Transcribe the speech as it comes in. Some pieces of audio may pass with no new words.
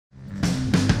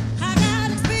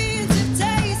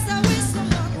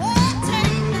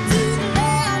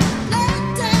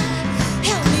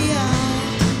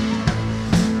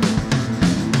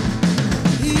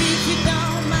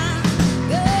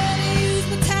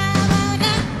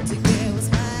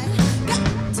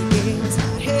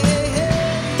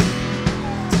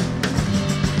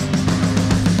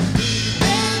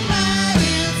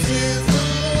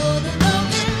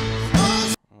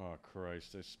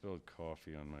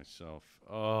myself.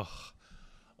 Oh!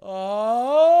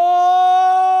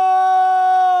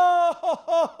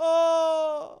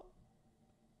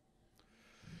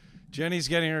 Jenny's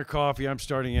getting her coffee. I'm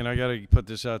starting in. I got to put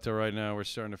this out there right now. We're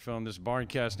starting to film this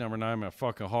Barncast number 9. I'm in a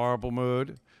fucking horrible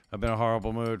mood. I've been in a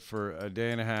horrible mood for a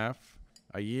day and a half.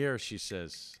 A year, she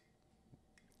says.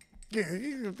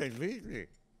 I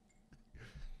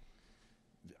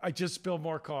just spilled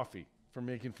more coffee for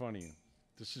making fun of you.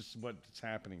 This is what's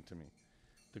happening to me.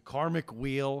 The karmic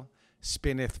wheel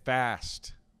spinneth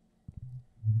fast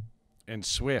and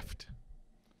swift.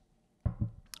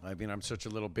 I mean, I'm such a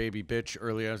little baby bitch.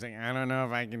 Earlier, I was like, I don't know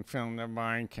if I can film the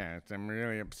Barncast. I'm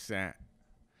really upset.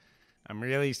 I'm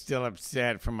really still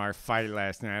upset from our fight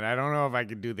last night. I don't know if I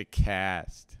could do the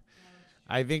cast.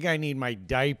 I think I need my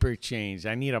diaper changed.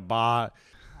 I need a Hi.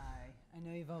 I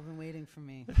know you've all been waiting for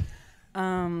me.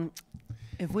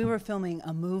 If we were filming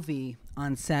a movie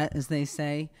on set, as they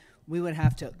say, we would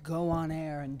have to go on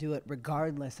air and do it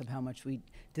regardless of how much we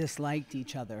disliked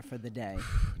each other for the day.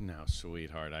 No,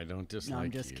 sweetheart, I don't dislike you. No,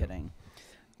 I'm just kidding.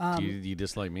 Do you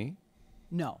dislike me?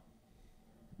 No.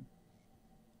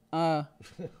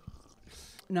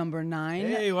 Number 9.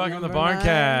 Hey, welcome to the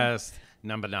Barncast.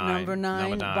 Number 9. Number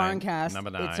 9, Barncast. Number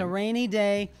 9. It's a rainy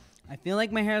day. I feel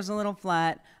like my hair's a little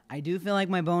flat. I do feel like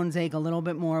my bones ache a little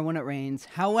bit more when it rains.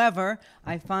 However,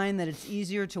 I find that it's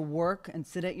easier to work and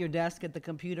sit at your desk at the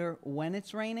computer when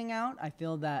it's raining out. I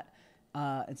feel that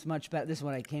it's much better. This is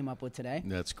what I came up with today.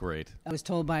 That's great. I was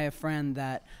told by a friend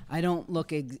that I don't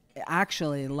look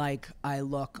actually like I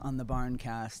look on the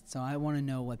Barncast, so I want to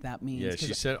know what that means. Yeah,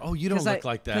 she said, oh, you don't look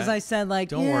like that. Because I said, like,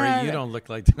 don't worry, you don't look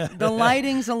like that. The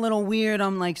lighting's a little weird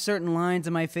on, like, certain lines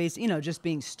of my face, you know, just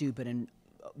being stupid and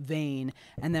vain.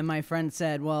 And then my friend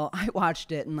said, well, I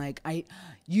watched it, and, like,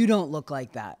 you don't look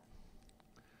like that.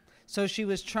 So she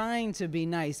was trying to be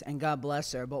nice, and God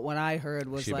bless her, but what I heard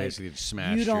was, she like, basically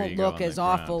smashed you don't your look ego as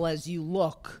on the awful ground. as you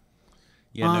look.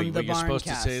 Yeah, on no, the what you're supposed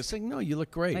to Barncast. say is like, no, you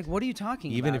look great. Like, what are you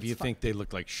talking Even about? if you think they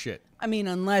look like shit. I mean,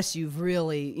 unless you've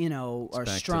really, you know, are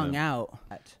strung out.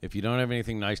 If you don't have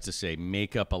anything nice to say,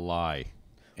 make up a lie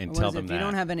and Or tell what is it, them if that. you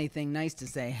don't have anything nice to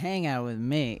say, hang out with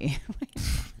me.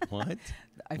 What?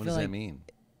 I What feel does like that mean?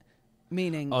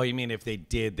 Meaning. Oh, you mean if they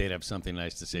did, they'd have something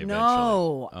nice to say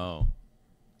No. eventually? Oh.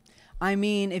 I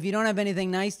mean, if you don't have anything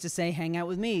nice to say, hang out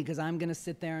with me, because I'm going to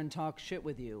sit there and talk shit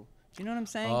with you. Do you know what I'm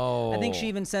saying? Oh. I think she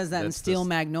even says that in That's Steel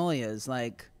Magnolias,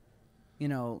 like, you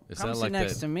know, Is come that sit like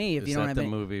next to me if you don't have the any.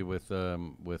 movie with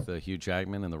Hugh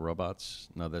Jackman and the robots?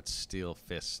 No, that's Steel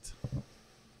Fist.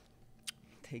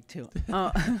 Take 2.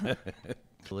 Oh.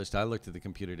 List. I looked at the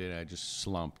computer today. I just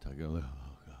slumped. I go, oh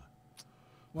god.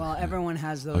 Well, everyone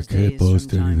has those can't days from post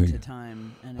time anything. to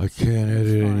time. And I it's, can't it's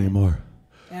edit fine. anymore.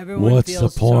 Everyone What's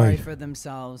feels the sorry point? for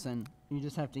themselves, and you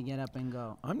just have to get up and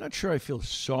go. I'm not sure I feel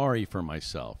sorry for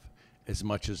myself as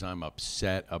much as I'm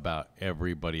upset about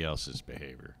everybody else's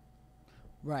behavior.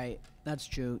 Right, that's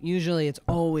true. Usually it's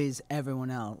always everyone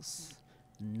else,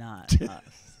 not us.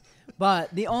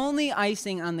 But the only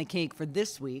icing on the cake for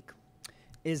this week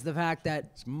is the fact that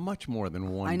It's much more than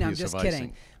one I know, I'm piece just of kidding.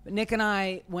 icing. But Nick and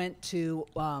I went to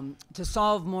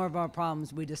solve more of our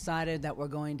problems. We decided that we're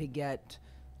going to get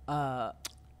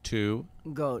 2,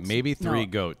 goats. maybe 3 No,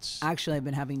 goats. Actually, I've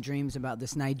been having dreams about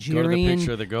this Go Nigerian to the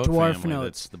picture of the goat dwarf family.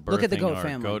 notes. That's the Look at the birthing goat our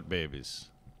family. goat babies.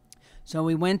 So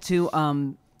we went to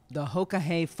the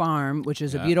Hokahay Farm, which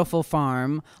is a Yeah. beautiful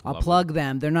farm. I'll Lovely. plug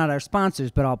them. They're not our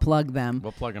sponsors, but I'll plug them.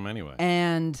 We'll plug them anyway.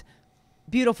 And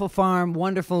beautiful farm,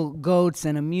 wonderful goats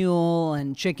and a mule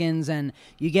and chickens. And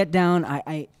you get down,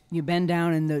 you bend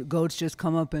down, and the goats just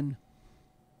come up and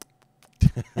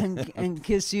and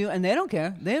kiss you. And they don't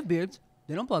care. They have beards.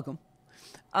 They don't pluck them.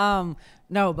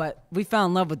 No, but we fell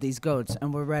in love with these goats,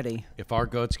 and we're ready. If our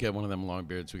goats get one of them long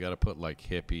beards, we got to put like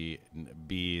hippie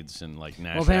beads and like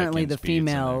Nash Well, apparently the Atkins beads in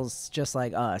there. females, just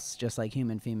like us, just like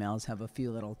human females, have a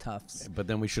few little tufts. But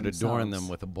then we should adorn them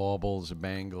themselves. with baubles,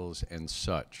 bangles, and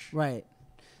such. Right.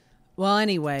 Well,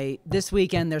 anyway, this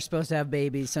weekend they're supposed to have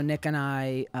babies, so Nick and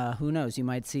I, who knows, you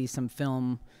might see some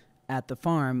film at the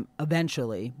farm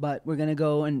eventually, but we're going to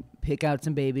go and pick out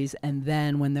some babies, and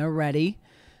then when they're ready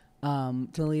to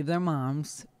leave their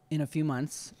moms in a few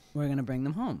months, we're going to bring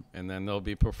them home. And then they'll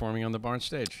be performing on the barn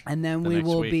stage. And then the we next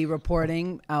will week. be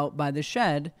reporting out by the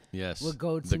shed. Yes. With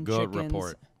goats the and goat chickens.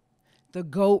 report. The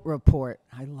goat report.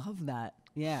 I love that.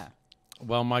 Yeah.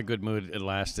 Well, my good mood, it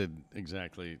lasted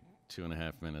exactly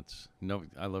 2.5 minutes. No,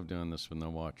 I love doing this with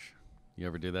no watch. You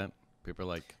ever do that? People are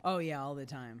like, Oh, yeah, all the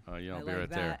time. Oh, yeah, I'll I be like right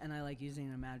that, there. and I like using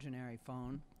an imaginary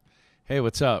phone. hey,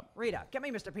 what's up? Rita, get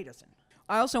me Mr. Peterson.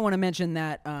 I also want to mention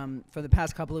that for the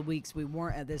past couple of weeks, we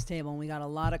weren't at this table, and we got a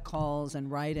lot of calls and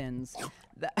write-ins.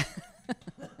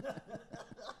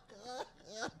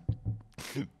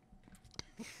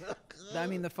 I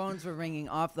mean, the phones were ringing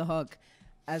off the hook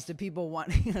as to people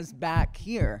wanting us back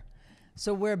here.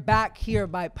 So we're back here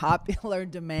by popular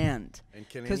demand.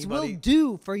 Because we'll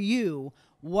do for you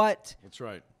what that's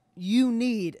right. you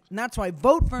need. And that's why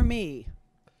vote for me.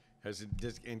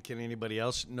 And can anybody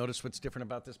else notice what's different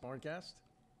about this Barncast?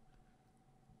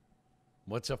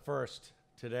 What's up first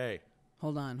today?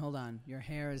 Hold on. Your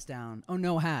hair is down. Oh,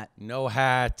 no hat. No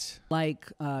hat.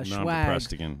 Like I'm swag.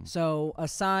 depressed again. So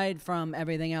aside from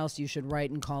everything else you should write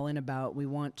and call in about, we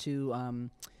want to,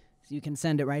 you can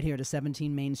send it right here to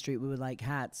 17 Main Street. We would like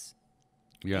hats.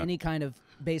 Yeah. Any kind of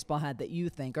baseball hat that you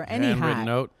think, or any Handwritten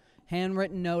note.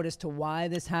 Handwritten note as to why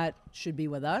this hat should be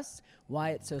with us,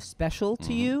 why it's so special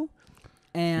to you.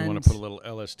 And you want to put a little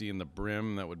LSD in the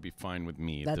brim, that would be fine with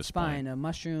me at this point. That's fine. A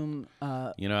mushroom.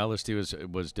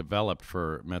 LSD was developed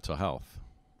for mental health.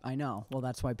 I know. Well,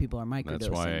 that's why people are microdosing. That's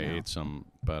why I now. ate some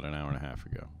about an hour and a half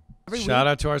ago. Shout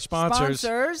out to our sponsors.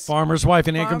 Sponsors. Farmer's Wife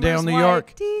in Ancomdale, New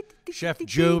York. Chef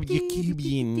Joe.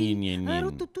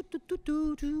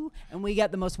 And we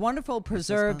get the most wonderful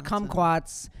preserved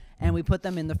kumquats, and we put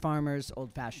them in the Farmer's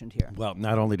Old Fashioned here. Well,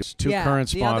 not only just two current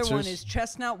sponsors. The other one is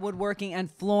Chestnut Woodworking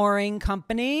and Flooring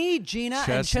Company, Gina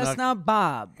and Chestnut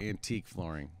Bob. Antique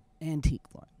Flooring.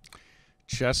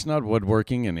 Chestnut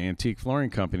Woodworking and Antique Flooring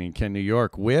Company in Kent, New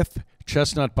York, with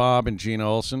Chestnut Bob and Gina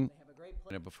Olson.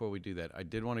 Before we do that, I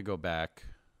did want to go back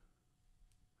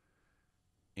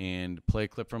and play a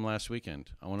clip from last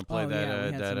weekend. I want to play we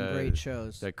had some great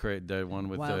shows. That one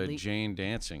with Jane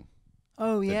dancing.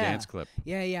 Oh, yeah. The dance clip.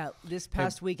 Yeah. This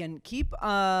past weekend, keep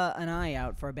an eye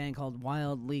out for a band called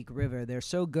Wild Leek River. They're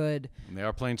so good. And they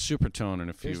are playing Supertone in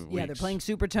a few weeks. Yeah, they're playing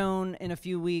Supertone in a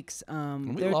few weeks.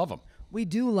 And we love them. We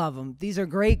do love them. These are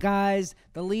great guys.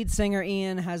 The lead singer,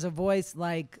 Ian, has a voice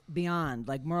like beyond,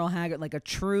 like Merle Haggard, like a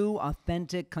true,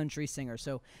 authentic country singer.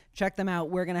 So check them out.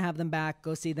 We're going to have them back.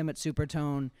 Go see them at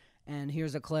Supertone. And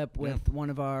here's a clip with one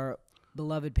of our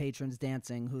beloved patrons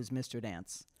dancing, who's Mr.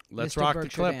 Dance. Let's Mr. rock Berkshire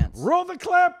the clip. Dance. Roll the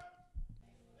clip.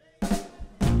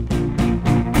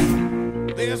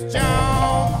 This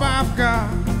job I've got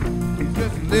is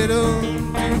just a little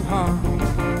too hard.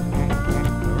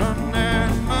 Run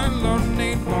that money, Lord,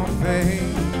 need more pay.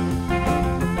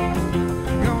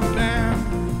 Go down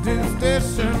to the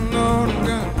station, Lord, I'm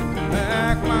gonna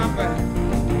pack my bag.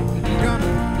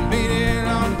 Gonna beat it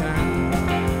on down.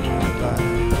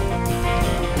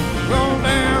 Go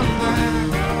down there.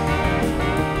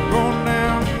 Go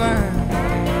down there.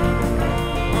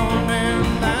 Go down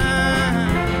there.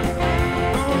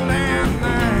 Go down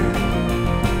there.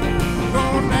 Go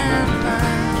down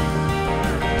there.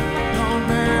 Go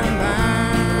down there.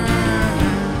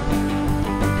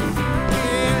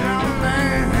 Yeah,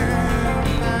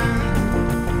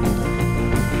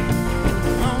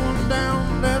 on down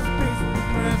that piece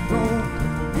that's home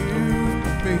used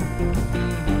to be.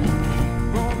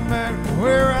 Going back to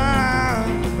where I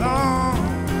belong.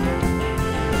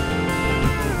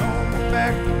 Going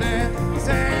back to that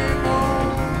same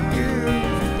old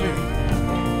used to be.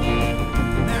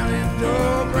 Down into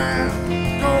a brown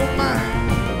coal mine.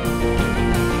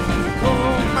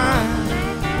 Coal mine.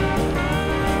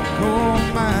 Coal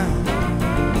mine.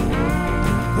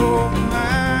 Coal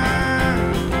mine.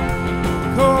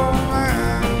 Coal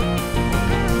mine.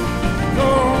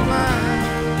 Coal mine.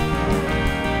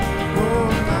 Coal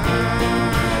mine.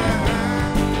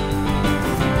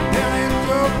 Down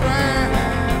into a brown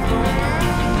coal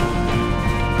mine.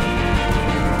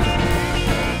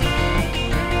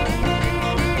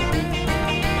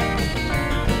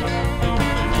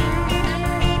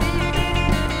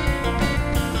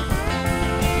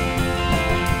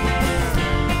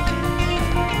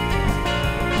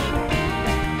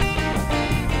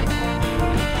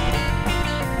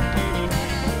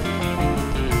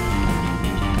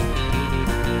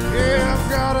 Yeah, I've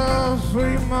got a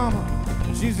sweet mama.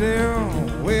 She's there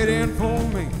waiting for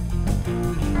me.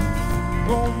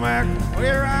 Going back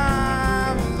where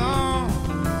I belong.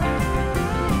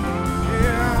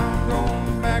 Yeah, I'm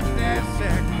going back to that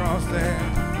shack across that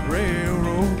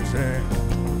railroad track.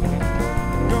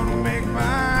 Gonna make my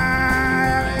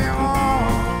happy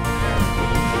home.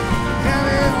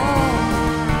 Happy home.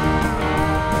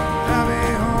 Happy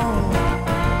home.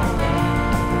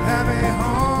 Happy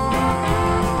home.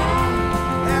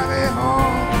 Happy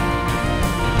home.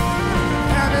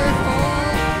 Happy home.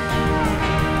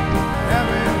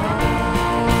 Happy home.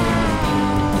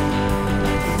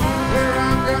 Where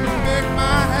I'm gonna make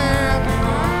my happy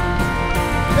home.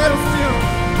 Little still.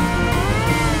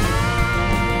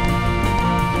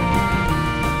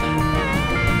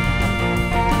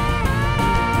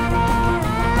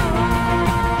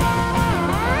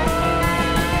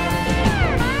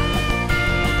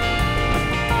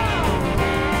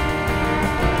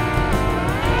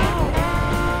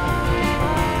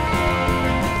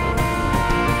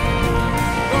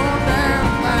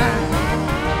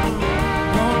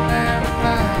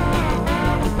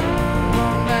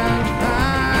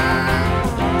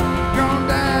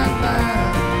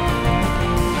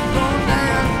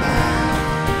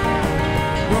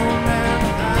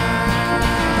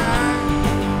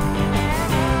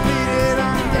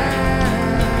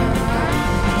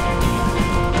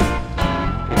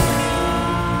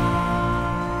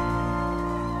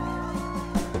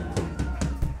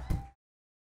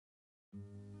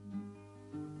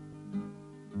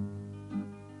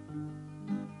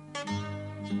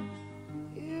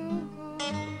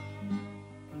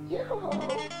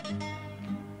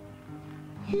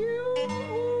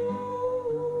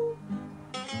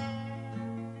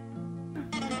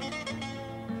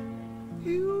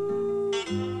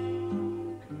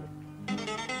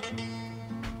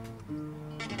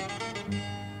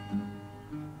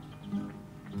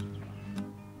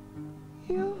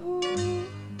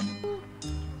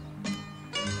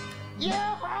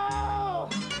 YooHoo!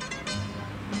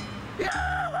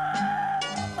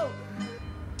 YooHoo!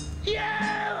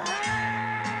 YooHoo!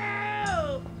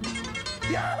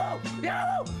 YooHoo!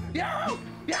 YooHoo! YooHoo!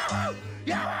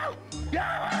 YooHoo!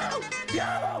 YooHoo!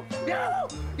 YooHoo! YooHoo!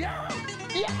 YooHoo!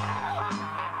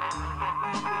 YooHoo!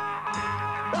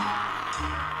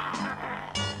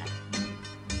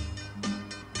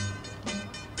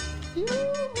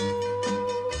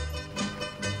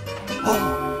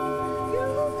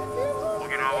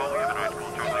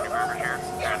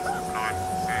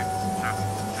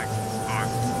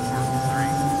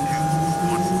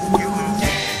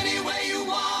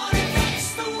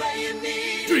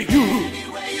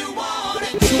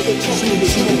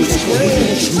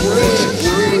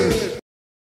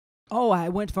 Oh, I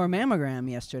went for a mammogram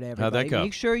yesterday, everybody. How'd that go?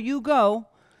 Make sure you go.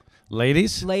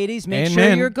 Ladies? Ladies, make and sure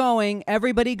men. you're going.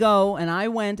 Everybody go. And I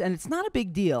went, and it's not a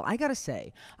big deal. I got to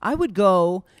say, I would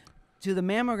go to the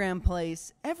mammogram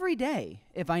place every day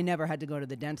if I never had to go to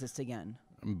the dentist again.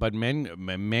 But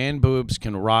man boobs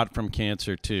can rot from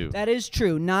cancer, too. That is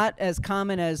true. Not as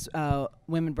common as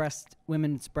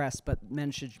women's breasts, but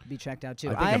men should be checked out, too.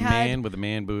 I think a man with a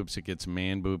man boobs that gets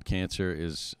man boob cancer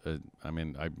is,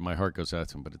 my heart goes out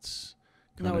to him, but it's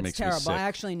kind of No, makes it's terrible. me sick. I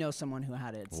actually know someone who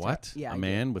had it. It's What? Yeah, a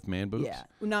man with man boobs? Yeah.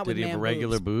 Not Did with he have man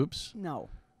regular boobs. boobs? No.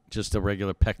 Just a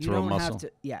regular You pectoral don't muscle? have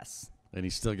to. Yes. And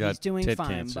he's still got He's doing tit fine,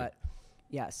 cancer. but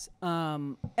yes.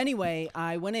 Anyway,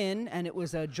 I went in, and it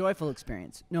was a joyful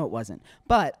experience. No, it wasn't.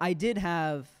 But I did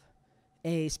have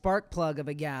a spark plug of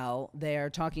a gal there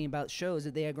talking about shows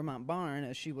at the Egremont Barn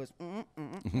as she was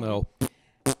No.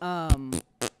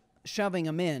 shoving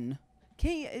them in.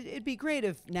 It'd be great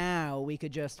if now we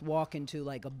could just walk into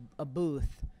like a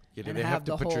booth Yeah, do and they have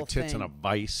to the put your whole tits in thing. a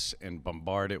vice and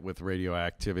bombard it with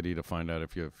radioactivity to find out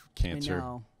if you have cancer? I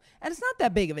know. And it's not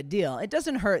that big of a deal. It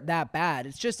doesn't hurt that bad.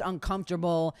 It's just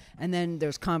uncomfortable, and then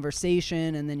there's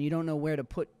conversation, and then you don't know where to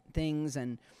put things.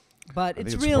 But I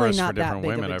it's think really worse not for different that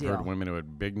big women. of a I've deal. heard women who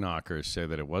had big knockers say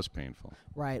that it was painful.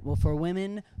 Right. Well, for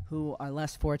women who are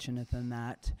less fortunate than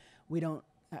that, we don't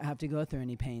have to go through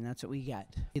any pain. That's what we get.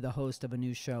 Be the host of a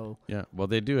new show. Yeah, well,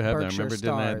 they do have that. Berkshire Remember,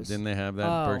 Stars. didn't they have that?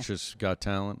 Oh. Berkshire's Got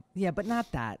Talent. Yeah, but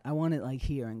not that. I want it like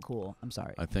here and cool. I'm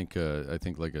sorry. I think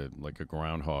like a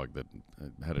groundhog that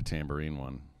had a tambourine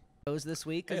one. Shows this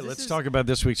week. 'Cause Hey, this let's is- talk about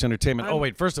this week's entertainment. I'm- Oh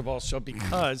wait, first of all, so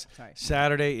because Sorry.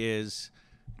 Saturday is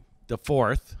the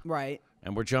 4th, Right.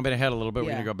 and we're jumping ahead a little bit. We're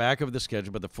Yeah. going to go back over the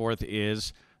schedule, but the 4th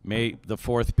is May the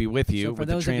 4th be with you So for with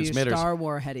those the of you transmitters. Star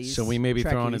Wars headies, So we may be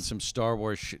throwing in Trekkies. some Star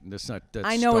Wars shit. That's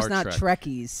I know Star it's not Trek.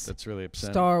 Trekkies. That's really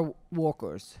upsetting. Star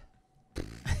Walkers.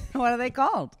 What are they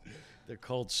called? They're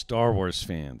called Star Wars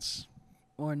fans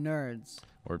Or nerds.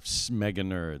 or mega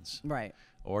nerds. Right.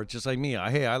 Or just like me,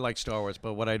 I like Star Wars,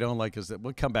 but what I don't like is that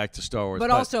we'll come back to Star Wars.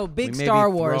 But also big we may Star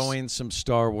be Wars. Throw in some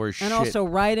Star Wars shit. And also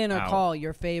write in or out. call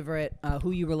your favorite, who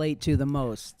you relate to the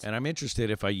most. And I'm interested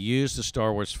if I use the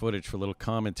Star Wars footage for a little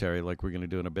commentary, like we're going to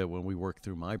do in a bit when we work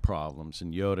through my problems,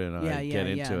 and Yoda and I get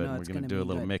into it, no, and we're it's going to gonna do a be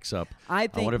little good. mix-up. I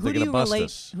think. wonder if Who they're do going you to bust relate?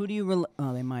 us. Who do you?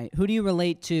 Oh, they might. Who do you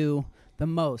relate to the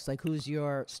most? Like, who's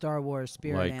your Star Wars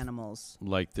spirit Like- animals?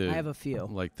 Like I have a few.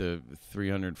 Like the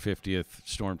 350th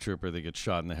Stormtrooper that gets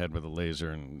shot in the head with a laser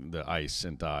and the ice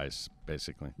and dies,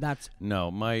 basically. That's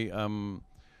No,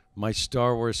 my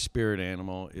Star Wars spirit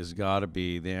animal is got to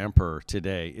be the Emperor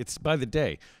today. It's by the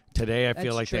day. Today I feel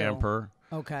That's like the true. Emperor.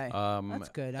 okay. That's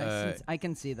good. I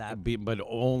can see that. But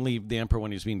only the Emperor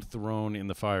when he's being thrown in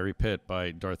the fiery pit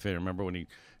by Darth Vader. Remember when he's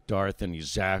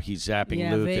zapping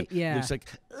Yeah, Luke, and yeah. Luke's like,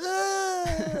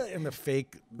 and the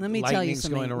fake Let me tell you lightning's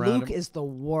something. going around Luke him. is the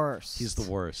worst. He's the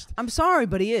worst. I'm sorry,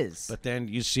 but he is. But then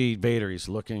you see Vader. He's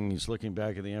looking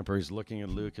back at the Emperor. He's looking at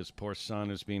Luke. His poor son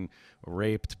is being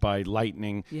raped by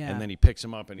lightning. Yeah. And then he picks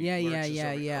him up and he Yeah, lurches yeah,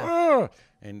 over, yeah. "Argh!"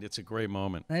 And it's a great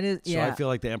moment. That is. So yeah. I feel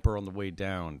like the Emperor on the way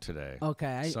down today.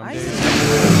 Okay. Some I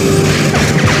days-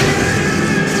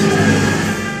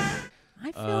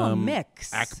 feel a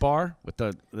mix. Akbar with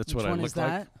the. That's Which what I one look is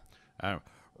that? like.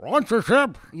 Launch the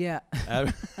ship. Yeah.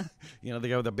 You know the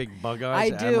guy with the big bug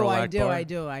eyes. I do. Admiral I do.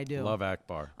 Akbar? I do. Love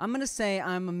Akbar. I'm gonna say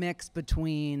I'm a mix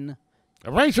between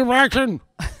Evasive action.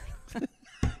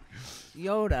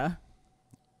 Yoda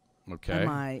Okay. and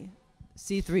my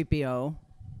C-3PO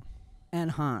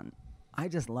and Han. I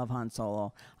just love Han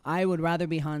Solo. I would rather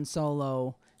be Han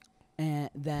Solo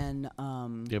than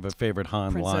Do you have a favorite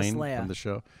Han Princess line Leia. from the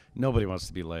show? Nobody wants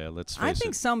to be Leia. Let's face I it.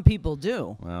 think some people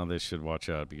do. Well, they should watch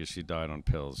out because she died on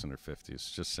pills in her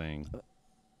 50s. Just saying.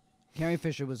 Carrie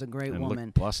Fisher was a great And look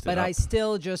woman. busted But I up.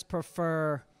 still just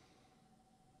prefer.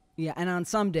 Yeah, and on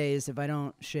some days if I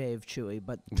don't shave, Chewy,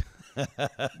 but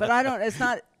I don't. It's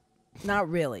not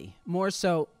really. More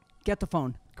so, Get the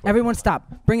phone. Everyone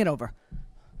stop. Bring it over.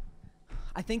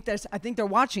 I think they're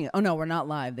watching it. Oh no, we're not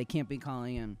live. They can't be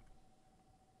calling in.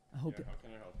 How can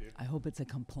I help you? I hope it's a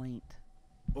complaint.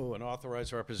 Oh, an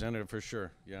authorized representative for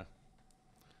sure. Yeah.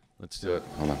 Let's do it.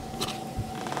 Hold on.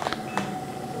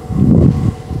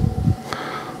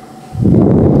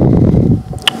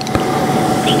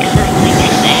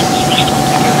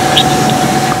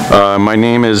 My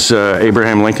name is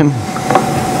Abraham Lincoln.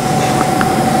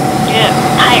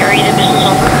 Hi, are you the business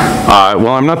owner?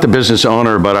 Well, I'm not the business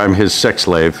owner, but I'm his sex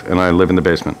slave, and I live in the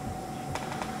basement.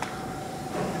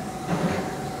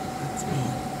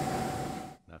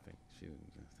 Nothing. She didn't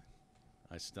do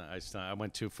anything. I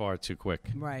went too far, too quick.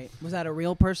 Right. Was that a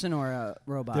real person or a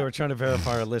robot? They were trying to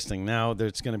verify our listing. Now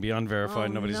it's going to be unverified.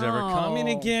 Oh, Nobody's ever coming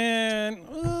again.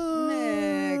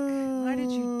 Nick, why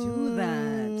did you do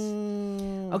that?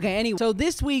 Okay, anyway, so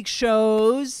this week's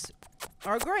shows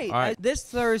are great. All right. This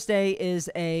Thursday is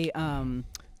a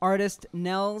artist,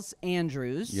 Nels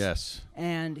Andrews. Yes.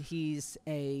 And he's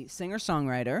a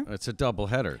singer-songwriter. It's a double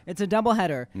header. It's a double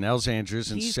header. Nels Andrews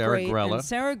and He's Sarah great. Grella. And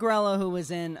Sarah Grella, who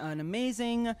was in an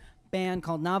amazing band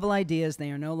called Novel Ideas.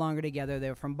 They are no longer together.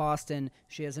 They're from Boston.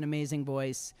 She has an amazing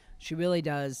voice. She really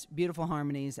does. Beautiful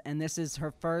harmonies. And this is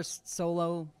her first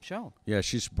solo show. Yeah,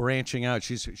 she's branching out.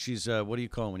 She's what do you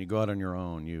call it when you go out on your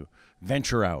own? You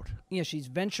venture out. Yeah, she's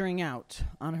venturing out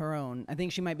on her own. I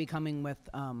think she might be coming with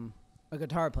a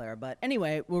guitar player. But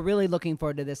anyway, we're really looking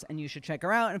forward to this, and you should check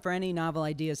her out. And for any Novel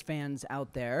Ideas fans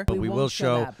out there, But we will won't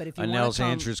show that, but if you a wanna Nels come,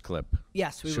 Andrews clip.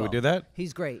 Yes, we will. Should we do that?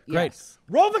 He's great. Great. Yes.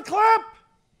 Roll the clip!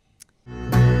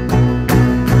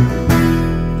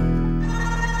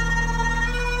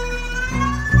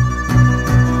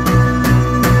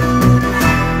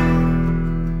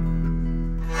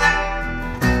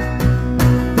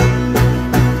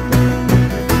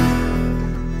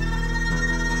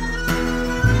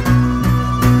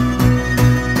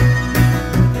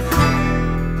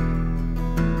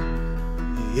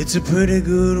 It's a pretty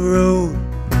good road.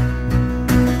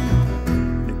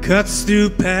 It cuts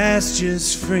through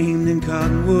pastures framed in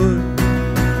cottonwood.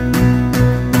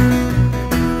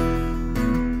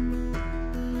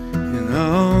 And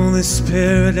all this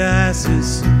paradise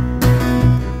is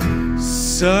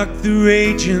suck the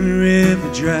raging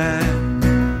river dry.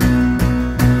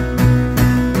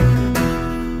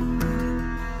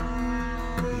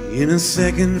 In a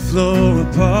second floor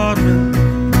apartment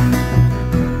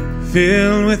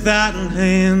filled with idle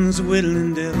hands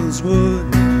whittling devil's wood.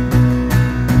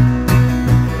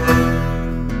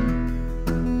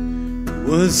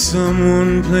 Was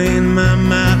someone playing my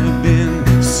might have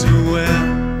been so well?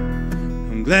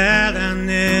 I'm glad I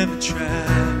never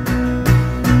tried.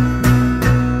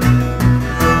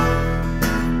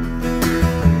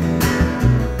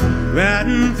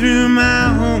 Riding through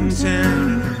my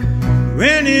hometown,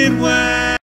 rented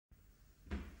wide.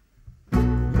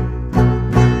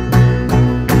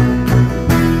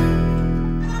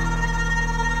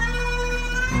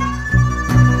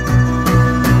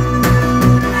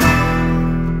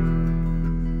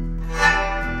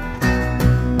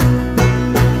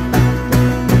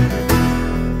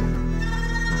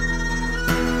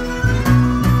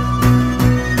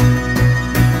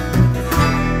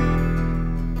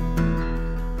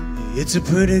 It's a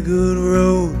pretty good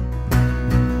road.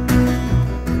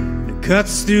 It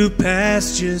cuts through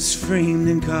pastures framed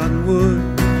in cottonwood.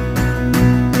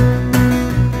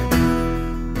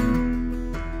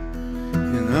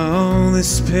 And all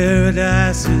this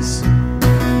paradise is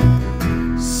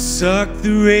suck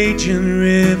the raging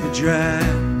river dry.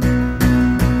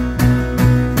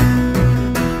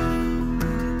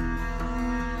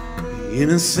 In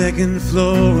a second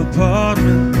floor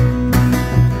apartment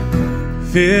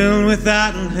filled with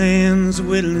idle hands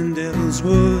whittling devil's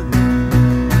wood.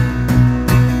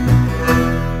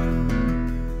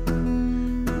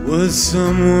 Was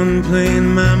someone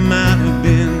playing my might have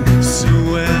been so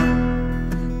well?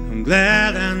 I'm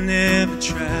glad I never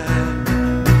tried.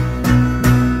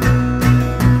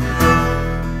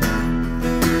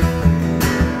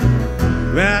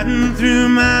 Riding through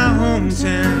my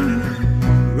hometown,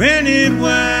 rented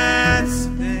white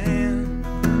sedan.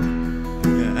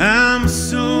 I'm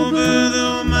sober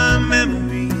though my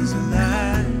memories are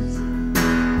lies.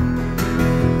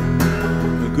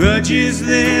 The grudges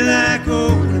lay like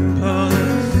old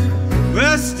impalas,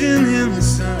 rusting in the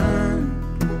sun.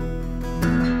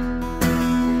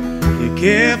 You're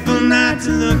careful not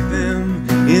to look them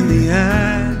in the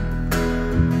eye,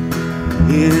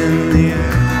 in the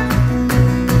eye.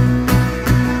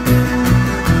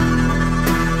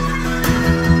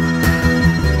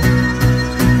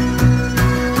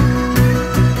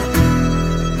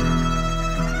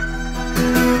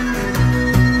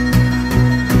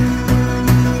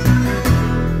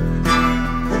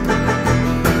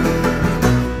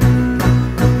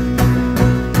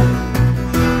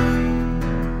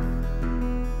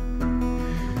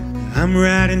 I'm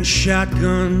riding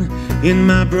shotgun in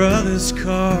my brother's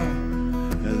car,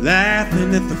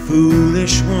 laughing at the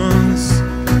foolish ones.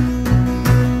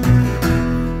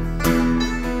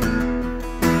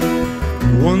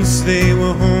 Once they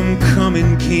were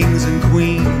homecoming kings and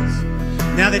queens,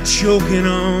 now they're choking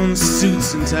on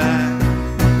suits and ties.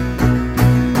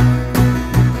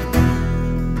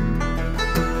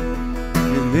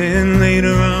 And then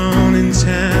later on in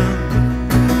town,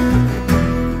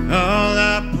 all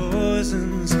our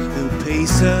poisons will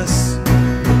pace us.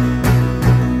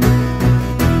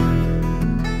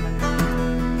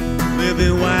 We'll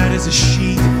be white as a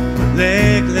sheet,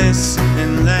 legless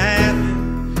and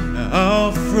laughing,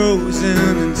 all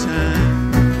frozen in time.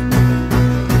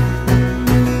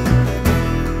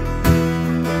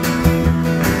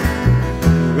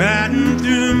 Riding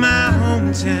through my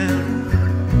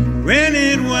hometown,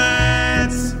 rented white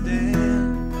sedan.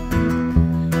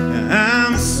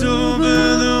 I'm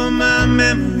sober though my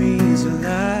memories are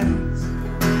lies.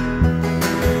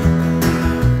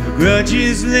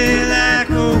 Grudges lay like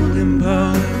old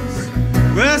impalas,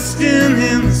 rusting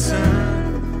in the sun.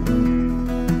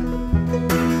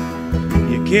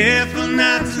 You're careful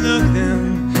not to look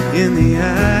them in the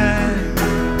eye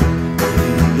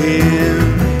again.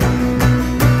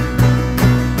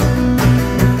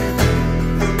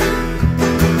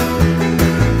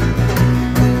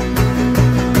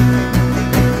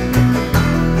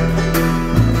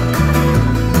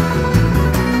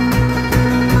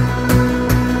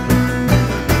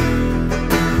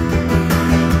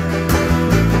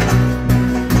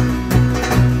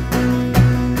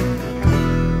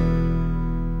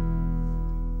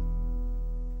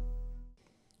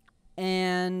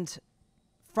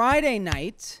 Friday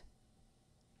night.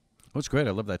 Oh, it's great.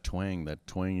 I love that twang, that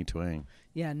twangy twang.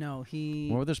 Yeah, no,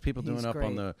 What were those people doing up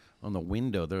great. on the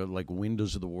window? They're like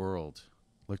windows of the world.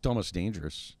 Looked almost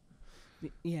dangerous.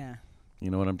 Yeah.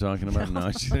 You know what I'm talking about? No,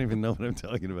 I don't even know what I'm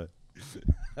talking about.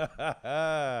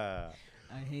 I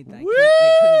hate that. I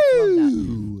couldn't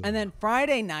love that. And then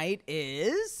Friday night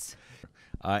is...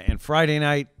 and Friday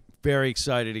night, very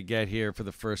excited to get here for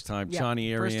the first time. Yep, Johnny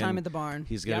Irion. first time at the barn.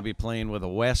 He's going to Yep. be playing with a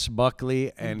Wes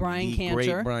Buckley and Brian the Cantor.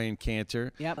 great Brian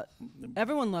Cantor. Yep.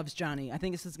 Everyone loves Johnny. I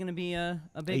think this is going to be a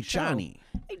big Hey, show. Johnny.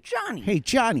 Hey, Johnny. Hey,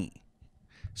 Johnny.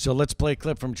 So let's play a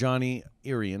clip from Johnny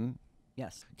Irion,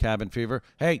 Yes. Cabin Fever.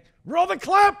 Hey, roll the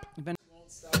clip!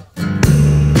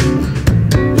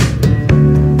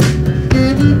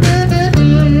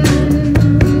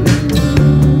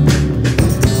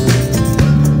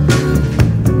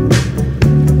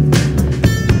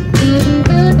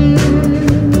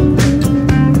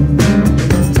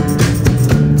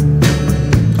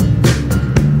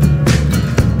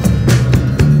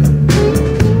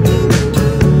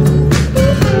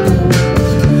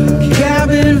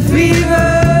 Cabin fever,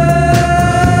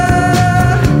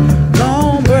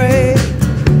 don't break.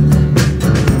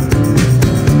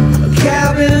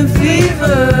 Cabin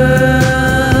fever,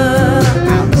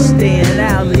 I'm staying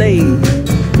out late.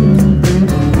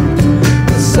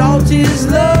 The salt is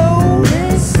low,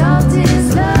 The salt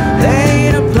is low. there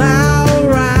ain't a plow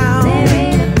around, There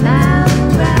ain't a plow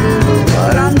around.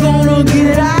 but I'm gonna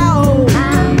get out.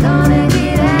 I'm gonna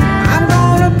get out. I'm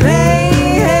gonna pay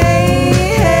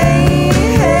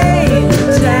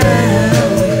the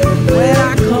time. When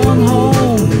I come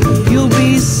home, you'll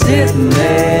be sitting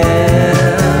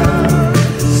there,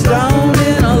 stoned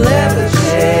in a leather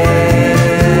chair.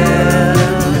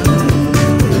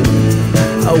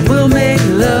 We'll make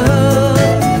love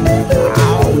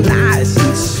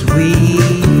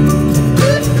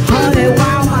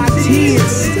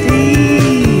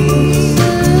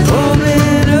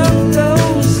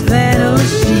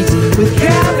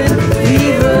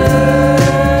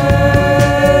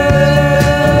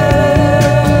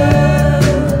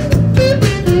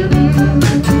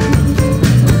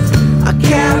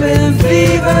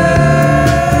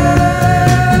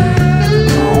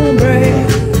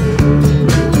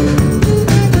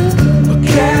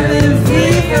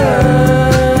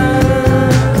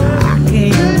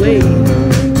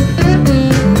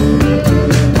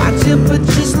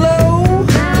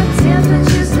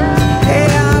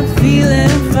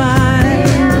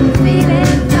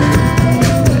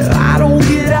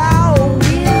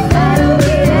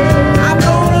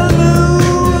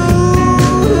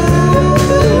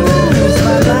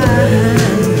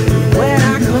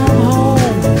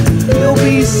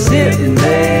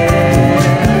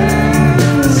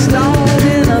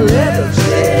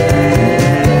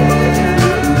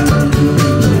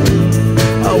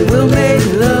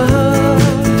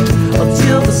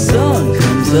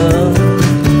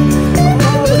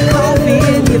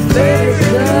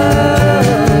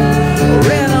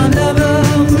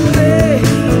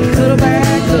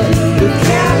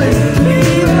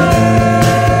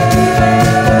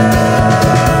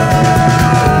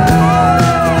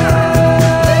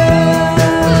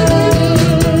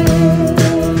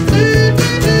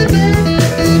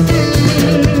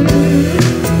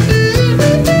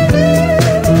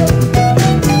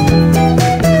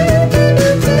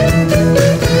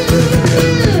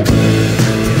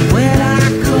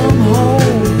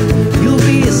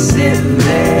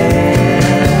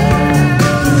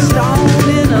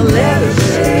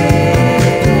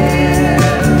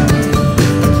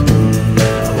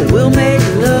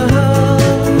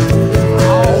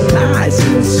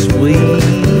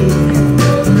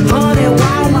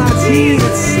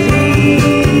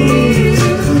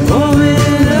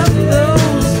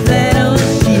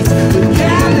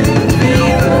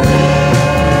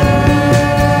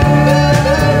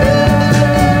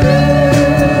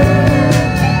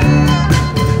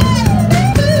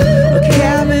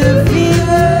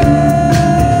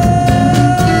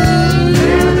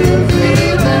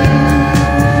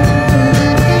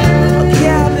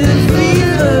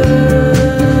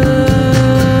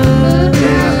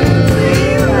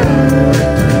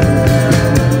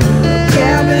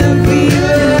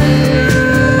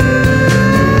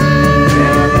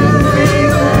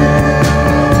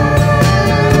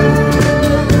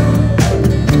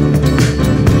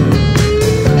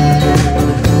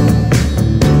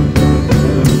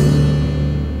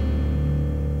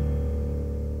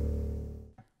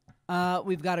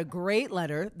we've got a great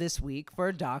letter this week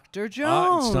for Dr.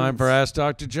 Jones. It's time for Ask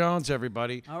Dr. Jones,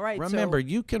 everybody. All right, Remember,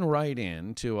 you can write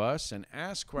in to us and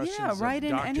ask questions write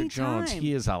of in Dr. Jones. anytime.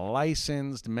 He is a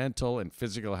licensed mental and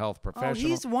physical health professional. Oh,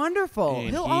 he's wonderful. and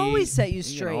He'll he- always set you He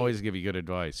straight. can always give you good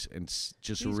advice and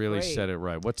just He's really great. set it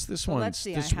right. What's this Well, one? let's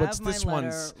see. What's I have this my letter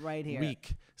one's right here.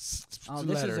 week? Oh,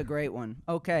 this is letter. a great one.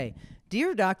 Okay.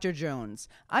 Dear Dr. Jones,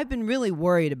 I've been really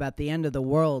worried about the end of the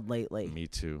world lately, Me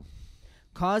too.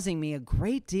 causing me a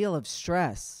great deal of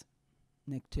stress.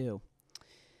 Nick, too.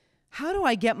 How do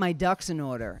I get my ducks in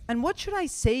order? And what should I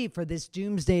save for this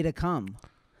doomsday to come?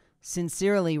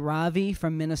 Sincerely, Ravi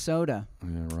from Minnesota.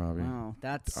 Yeah, Robbie. Oh,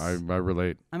 that's... I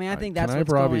relate. I mean, I think that's Can I have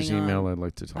what's Robbie's going on. email? I'd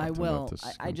like to talk I to him will. about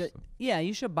this. I just, yeah,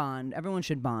 you should bond. Everyone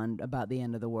should bond about the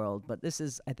end of the world. But this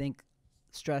is, I think,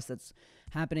 stress that's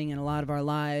happening in a lot of our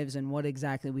lives, and what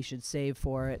exactly we should save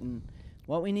for it, and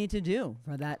what we need to do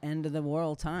for that end of the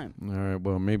world time. All right.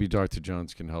 Well, maybe Dr.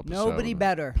 Jones can help us out. Nobody with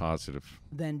better Positive.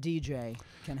 than DJ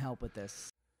can help with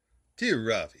this. Dear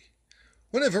Ravi,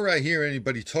 whenever I hear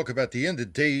anybody talk about the end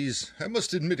of days, I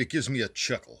must admit it gives me a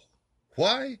chuckle.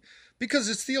 Why? Because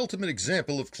it's the ultimate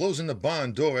example of closing the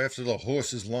barn door after the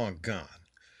horse is long gone.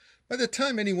 By the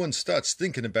time anyone starts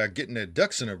thinking about getting their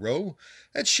ducks in a row,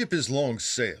 that ship has long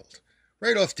sailed,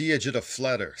 right off the edge of the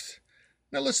flat earth.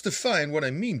 Now let's define what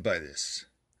I mean by this.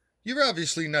 You're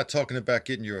obviously not talking about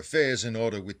getting your affairs in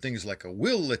order with things like a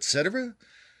will, etc.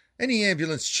 Any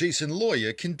ambulance-chasing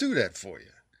lawyer can do that for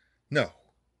you. No,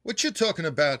 what you're talking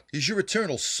about is your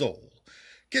eternal soul,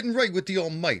 getting right with the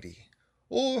Almighty,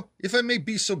 or, if I may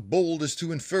be so bold as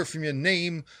to infer from your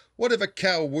name, whatever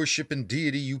cow-worshipping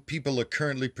deity you people are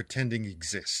currently pretending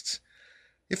exists.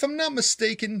 If I'm not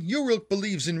mistaken, your ilk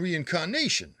believes in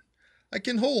reincarnation. I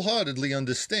can wholeheartedly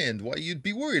understand why you'd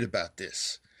be worried about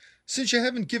this. Since you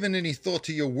haven't given any thought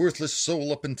to your worthless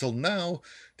soul up until now,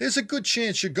 there's a good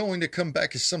chance you're going to come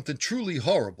back as something truly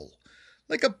horrible,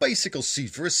 like a bicycle seat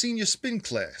for a senior spin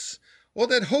class, or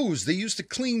that hose they use to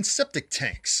clean septic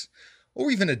tanks,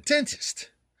 or even a dentist.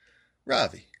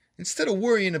 Ravi, instead of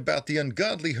worrying about the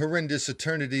ungodly, horrendous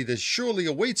eternity that surely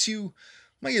awaits you,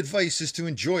 my advice is to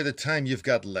enjoy the time you've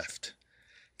got left.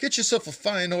 Get yourself a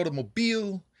fine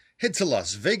automobile, head to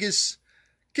Las Vegas,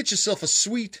 get yourself a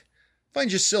suite,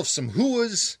 find yourself some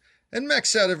hooas, and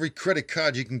max out every credit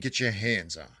card you can get your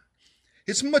hands on.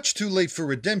 It's much too late for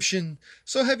redemption,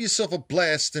 so have yourself a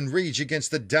blast and rage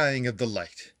against the dying of the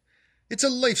light. It's a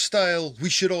lifestyle we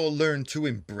should all learn to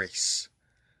embrace.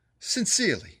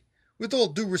 Sincerely, with all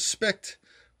due respect,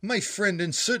 my friend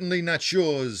and certainly not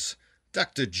yours,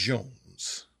 Dr.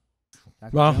 Jones.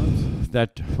 Dr. Well, Jones?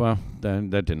 that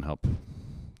didn't help.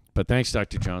 But thanks,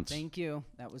 Dr. Jones. Thank you.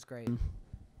 That was great.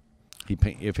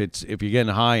 If you're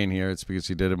getting high in here, it's because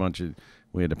he did a bunch of.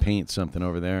 We had to paint something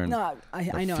over there. And No,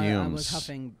 I know. I fumes. was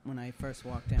huffing when I first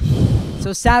walked in.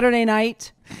 So Saturday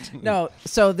night,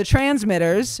 so the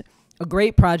Transmitters, a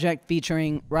great project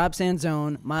featuring Rob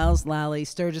Sanzone, Miles Lally,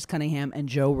 Sturgis Cunningham, and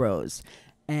Joe Rose,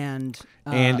 and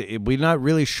we're not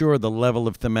really sure the level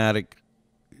of thematic.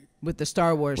 with the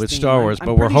Star Wars With theme. Star Wars, I'm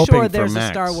but we're pretty hoping sure for there's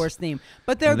Max. a Star Wars theme,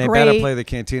 but they're And they great. better play the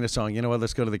Cantina song. You know what?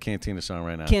 Let's go to the Cantina song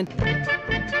right now.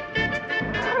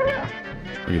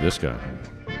 Look at this guy.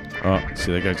 Oh,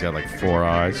 see, that guy's got like 4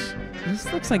 eyes.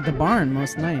 This looks like the barn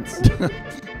most nights.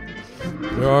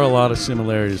 There are a lot of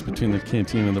similarities between the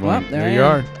Cantina and the barn. there There you I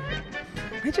are. am.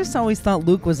 I just always thought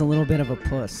Luke was a little bit of a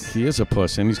puss. He is a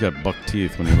puss, and he's got buck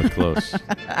teeth when you look close.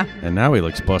 And now he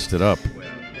looks busted up.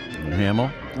 And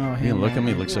Hamill? Oh, Yeah, Hamill. look at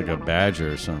me. He looks like a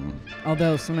badger or something.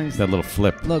 Although sometimes, That little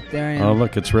flip. look, there I am. Oh,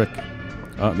 look, it's Rick.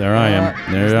 Oh, there I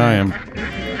am. there's There I am.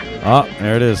 Oh,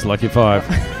 there it is. Lucky 5.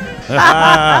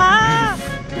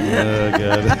 Oh,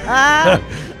 good.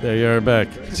 There you are back.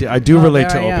 See, I do relate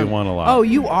to there I am. Obi-Wan a lot. Oh,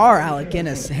 you are Alec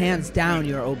Guinness. Hands down,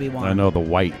 you're Obi-Wan. I know the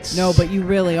whites. No, but you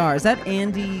really are. Is that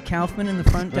Andy Kaufman in the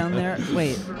front down there?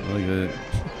 Wait. Look at it.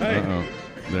 Uh-oh.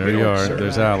 There you are.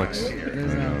 There's Alex.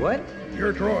 What?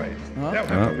 You're a droid.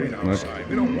 That Oh, one's wait look. outside.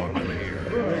 We don't want them in here.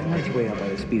 Let's way out by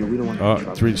the speeder. We don't want Oh, to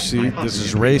trouble. 3C. This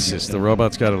is racist. The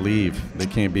robots got to leave. They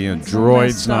can't be in.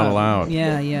 Droids not allowed.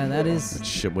 Yeah, that is.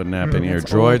 Shit wouldn't happen here.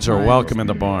 That's old Droids are times. welcome in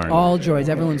the barn. All droids.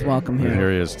 Everyone's welcome Here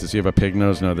here. he is. Does he have a pig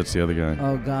nose? No, that's the other guy.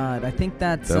 Oh, God. I think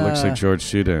that's. That looks like George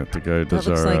Student, the guy who That does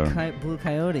looks our like Blue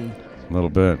Coyote. little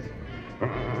bit.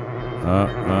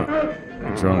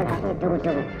 Drunk.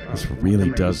 This really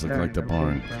does look like the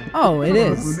barn. Oh, it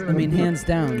is. I mean, hands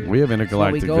down. We have what we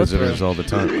intergalactic go visitors through. all the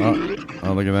time.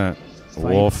 Oh, look at that.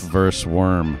 Wolf versus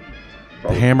worm. The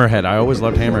hammerhead. I always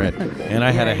loved hammerhead. And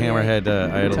I had a hammerhead.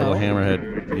 I had a little Toe?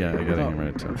 hammerhead. Yeah, I got a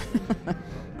hammerhead too.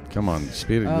 Come on,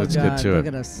 speed it. Oh, Let's God, get to look it.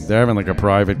 at us. They're having like a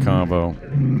private convo.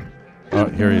 Oh,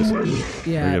 here he is.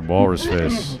 Yeah. Look at Walrus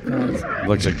face.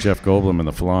 Looks like Jeff Goldblum in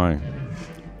The Fly.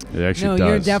 It actually does. No,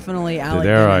 you're definitely Alec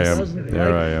There I Guinness. am.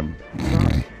 There I am.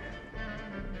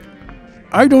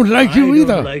 I don't like you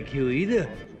either. I don't like you either.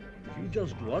 You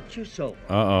just watch yourself.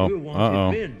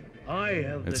 Uh-oh.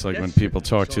 It's like when people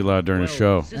talk too loud during a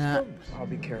show. I'll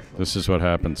be careful. This is what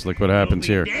happens. Look what happens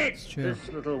here. It's true. This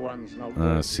little one's no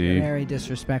good. See? Very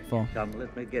disrespectful. Come,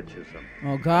 let me get you some.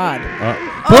 Oh, God.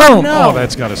 Boom! no. Oh,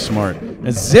 that's got a smart.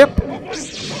 A zip.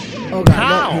 Oh,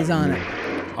 God. Look, he's on it.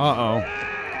 Uh-oh.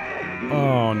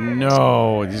 Oh,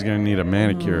 no. He's going to need a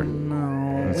manicure.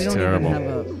 No. That's we don't terrible. even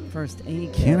have a first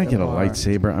aid kit. Can't I at get the a bar.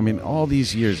 lightsaber? I mean, all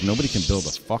these years, nobody can build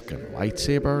a fucking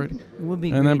lightsaber already. It would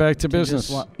be And then great back to just business.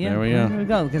 yeah, There we go. There we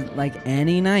go. 'Cause, like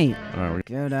any night. All right,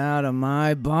 Get out of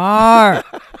my bar.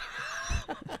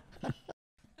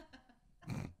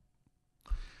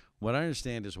 What I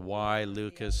understand is why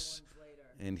Lucas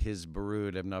and his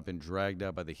brood have not been dragged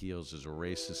out by the heels as a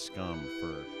racist scum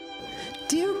for...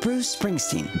 Dear Bruce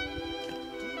Springsteen.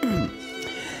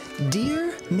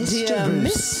 Dear Mr. Dear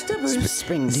Bruce, Mr. Bruce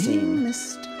Springsteen. Springsteen.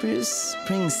 Mr. Bruce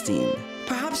Springsteen.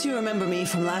 Perhaps you remember me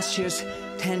from last year's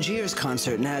Tangiers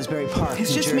concert in Asbury Park.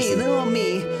 It's just me, little old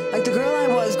me, like the girl I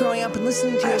was growing up and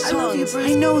listening to your songs. I love you,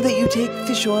 Bruce. I know that you take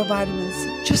fish oil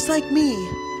vitamins, just like me.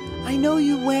 I know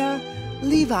you wear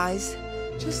Levi's,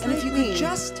 just and like if you could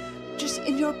just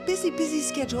in your busy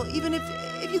schedule, even if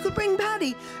you could bring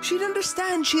Patty, she'd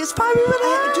understand. She has fiery little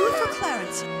hair. Do it for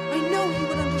Clarence. I know he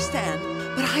would understand.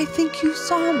 But I think you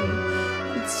saw me,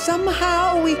 and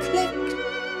somehow we clicked.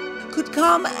 Could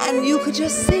come and you could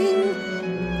just sing.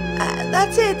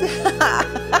 That's it.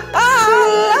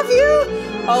 I love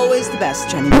you. Always the best,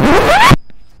 Jenny.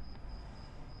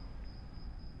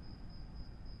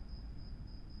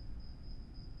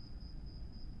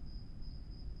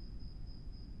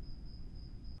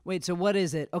 Wait, so what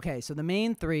is it? Okay, so the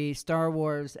main three, Star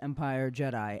Wars, Empire,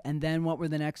 Jedi. And then what were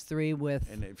the next three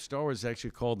with... And Star Wars is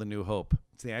actually called The New Hope.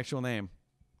 It's the actual name.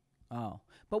 Oh.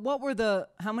 But what were the...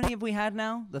 How many have we had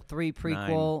now? The three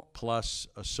prequel... 9 plus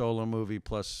a solo movie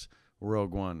plus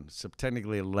Rogue One. So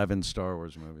technically 11 Star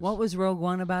Wars movies. What was Rogue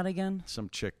One about again? Some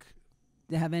chick.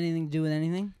 Did it have anything to do with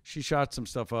anything? She shot some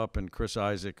stuff up, and Chris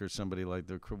Isaac or somebody like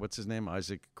the... What's his name?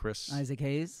 Isaac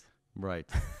Hayes? Right.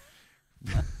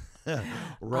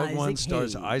 Rogue One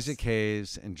stars Isaac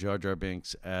Hayes and Jar Jar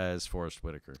Binks as Forrest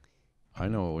Whitaker. I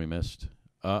know what we missed.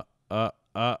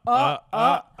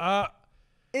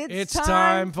 It's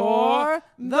time for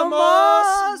the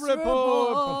Moss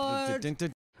Report.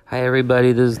 Hi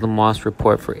everybody, this is the Moss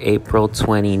Report for April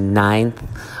 29th,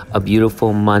 a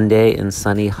beautiful Monday in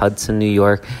sunny Hudson, New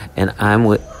York, and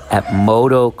I'm at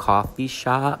Moto Coffee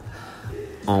Shop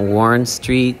on Warren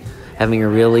Street, having a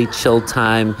really chill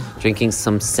time, drinking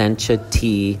some sencha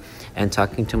tea, and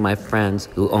talking to my friends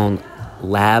who own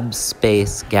Lab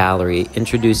Space Gallery.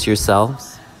 Introduce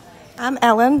yourselves. I'm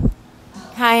Ellen.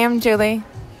 Hi, I'm Julie.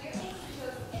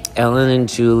 Ellen and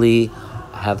Julie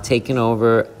have taken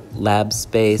over Lab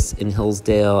Space in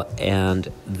Hillsdale, and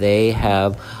they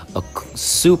have a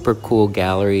super cool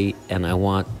gallery, and I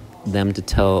want them to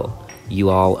tell you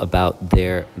all about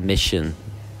their mission.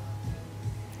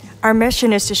 Our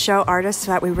mission is to show artists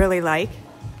that we really like.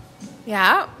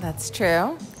 Yeah, that's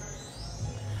true.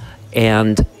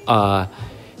 And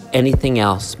anything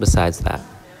else besides that.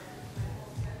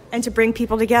 And to bring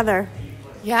people together.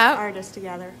 Yeah. Artists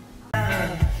together.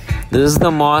 This is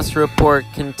the Moss Report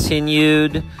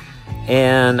continued,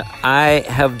 and I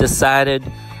have decided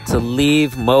to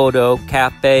leave Moto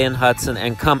Cafe in Hudson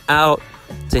and come out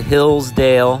to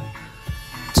Hillsdale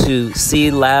to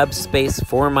see Lab Space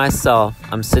for myself.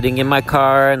 I'm sitting in my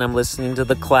car and I'm listening to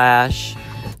The Clash,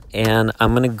 and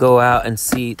I'm going to go out and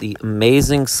see the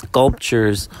amazing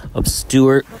sculptures of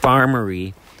Stewart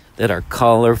Farmery that are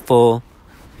colorful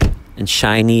and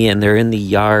shiny, and they're in the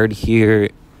yard here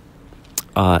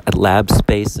at Lab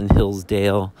Space in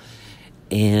Hillsdale.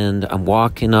 And I'm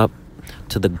walking up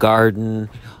to the garden.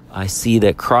 I see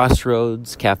that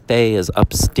Crossroads Cafe is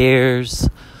upstairs.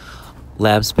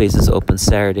 Lab Space is open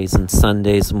Saturdays and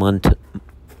Sundays 1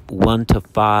 to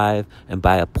 5 and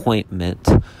by appointment.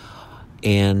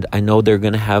 And I know they're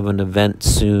going to have an event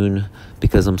soon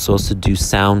because I'm supposed to do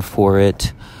sound for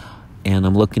it. And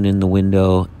I'm looking in the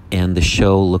window and the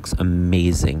show looks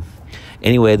amazing.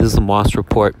 Anyway, this is the Moss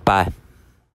Report. Bye.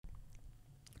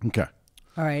 Okay.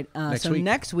 All right.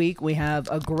 Next week we have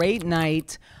a great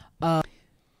night.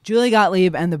 Julie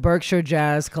Gottlieb and the Berkshire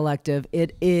Jazz Collective.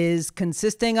 It is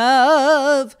consisting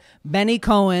of Benny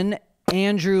Cohen,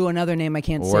 Andrew, another name I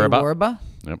can't say, Warba.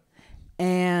 Yep.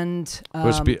 and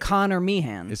Connor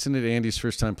Meehan. Isn't it Andy's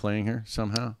first time playing here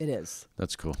somehow? It is.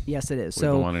 That's cool. Yes, it is. We've been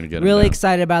So wanting to get him really down.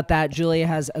 excited about that. Julia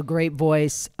has a great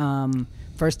voice.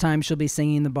 First time she'll be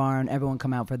singing in the barn. Everyone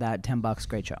come out for that. $10.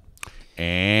 Great show.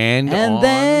 And then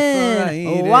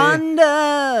Friday,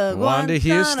 Wanda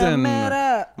Houston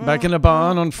back in the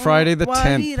barn on Friday the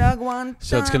 10th.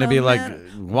 So it's going to be like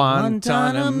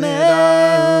Guantanamera.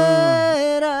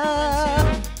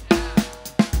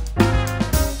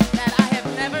 That I have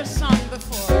never sung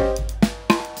before,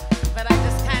 but I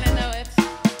just kind of know it.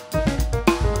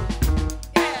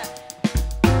 Yeah.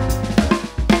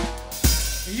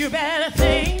 You better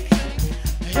think,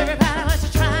 everybody, what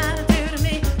you're trying to do to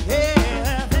me. Yeah.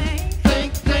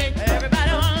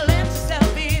 Everybody wanna let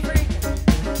yourself be free.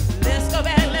 Let's go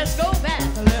back, let's go back,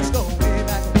 let's go way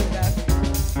back, way back.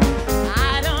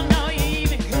 I don't know, you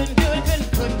even couldn't do it,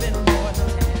 couldn't been more than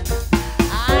 10.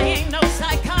 I ain't no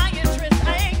psychiatrist, I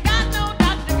ain't got no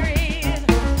doctor degrees.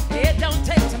 It don't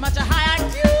take too much a high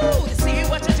IQ to see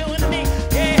what you're doing to me.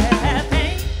 Yeah,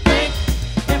 think,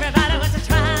 everybody, what you're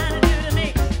trying to do to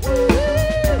me. Woo,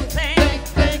 think,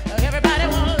 everybody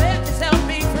wanna let yourself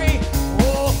be free.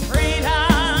 Oh, freedom.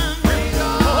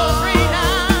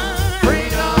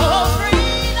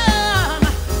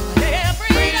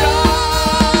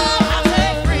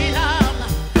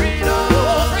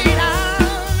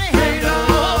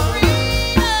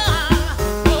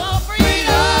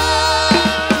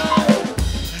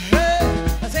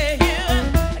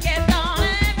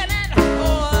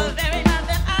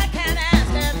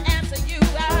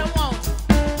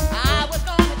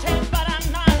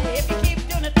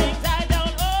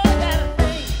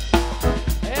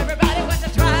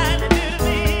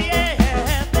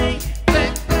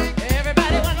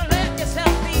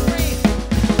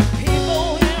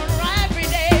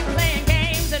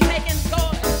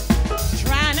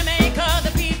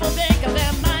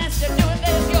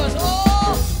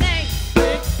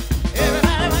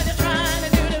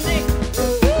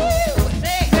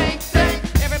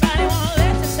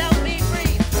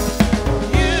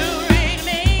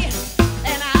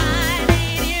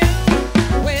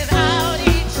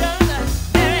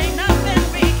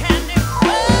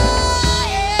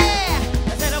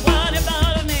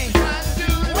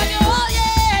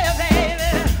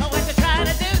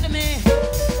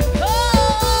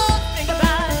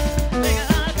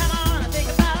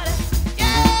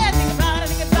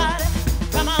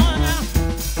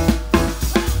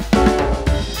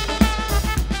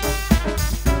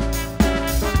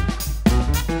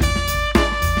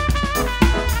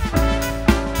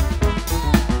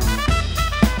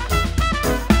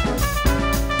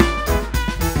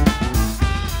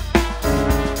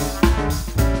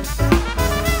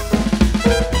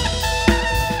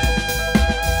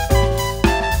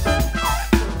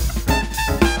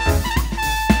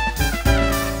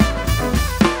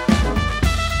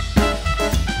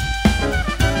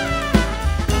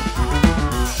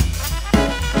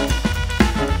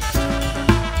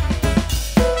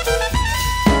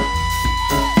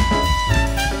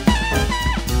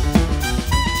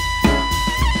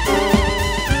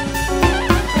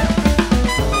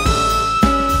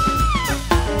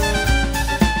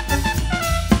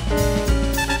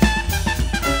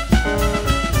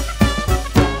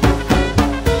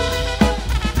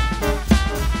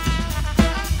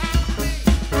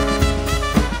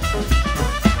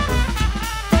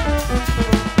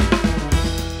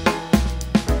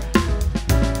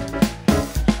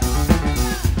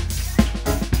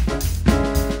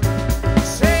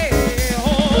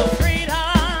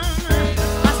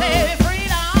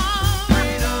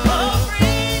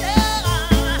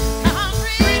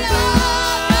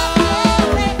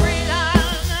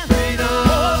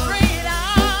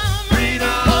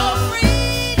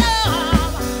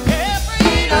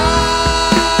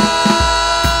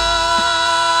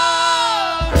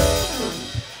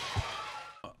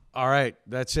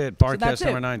 That's it. Barncast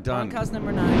number 9 done. Barncast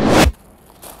number 9.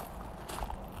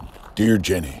 Dear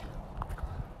Jenny,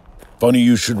 funny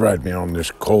you should write me on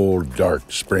this cold, dark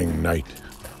spring night.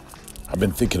 I've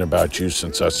been thinking about you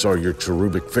since I saw your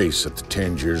cherubic face at the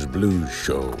Tangiers Blues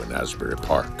show in Asbury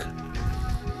Park.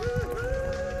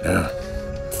 Now,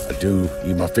 I do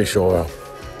eat my fish oil,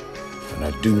 and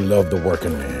I do love the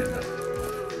working man,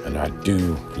 and I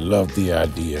do love the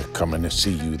idea of coming to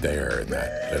see you there in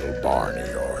that little barn of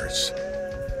yours.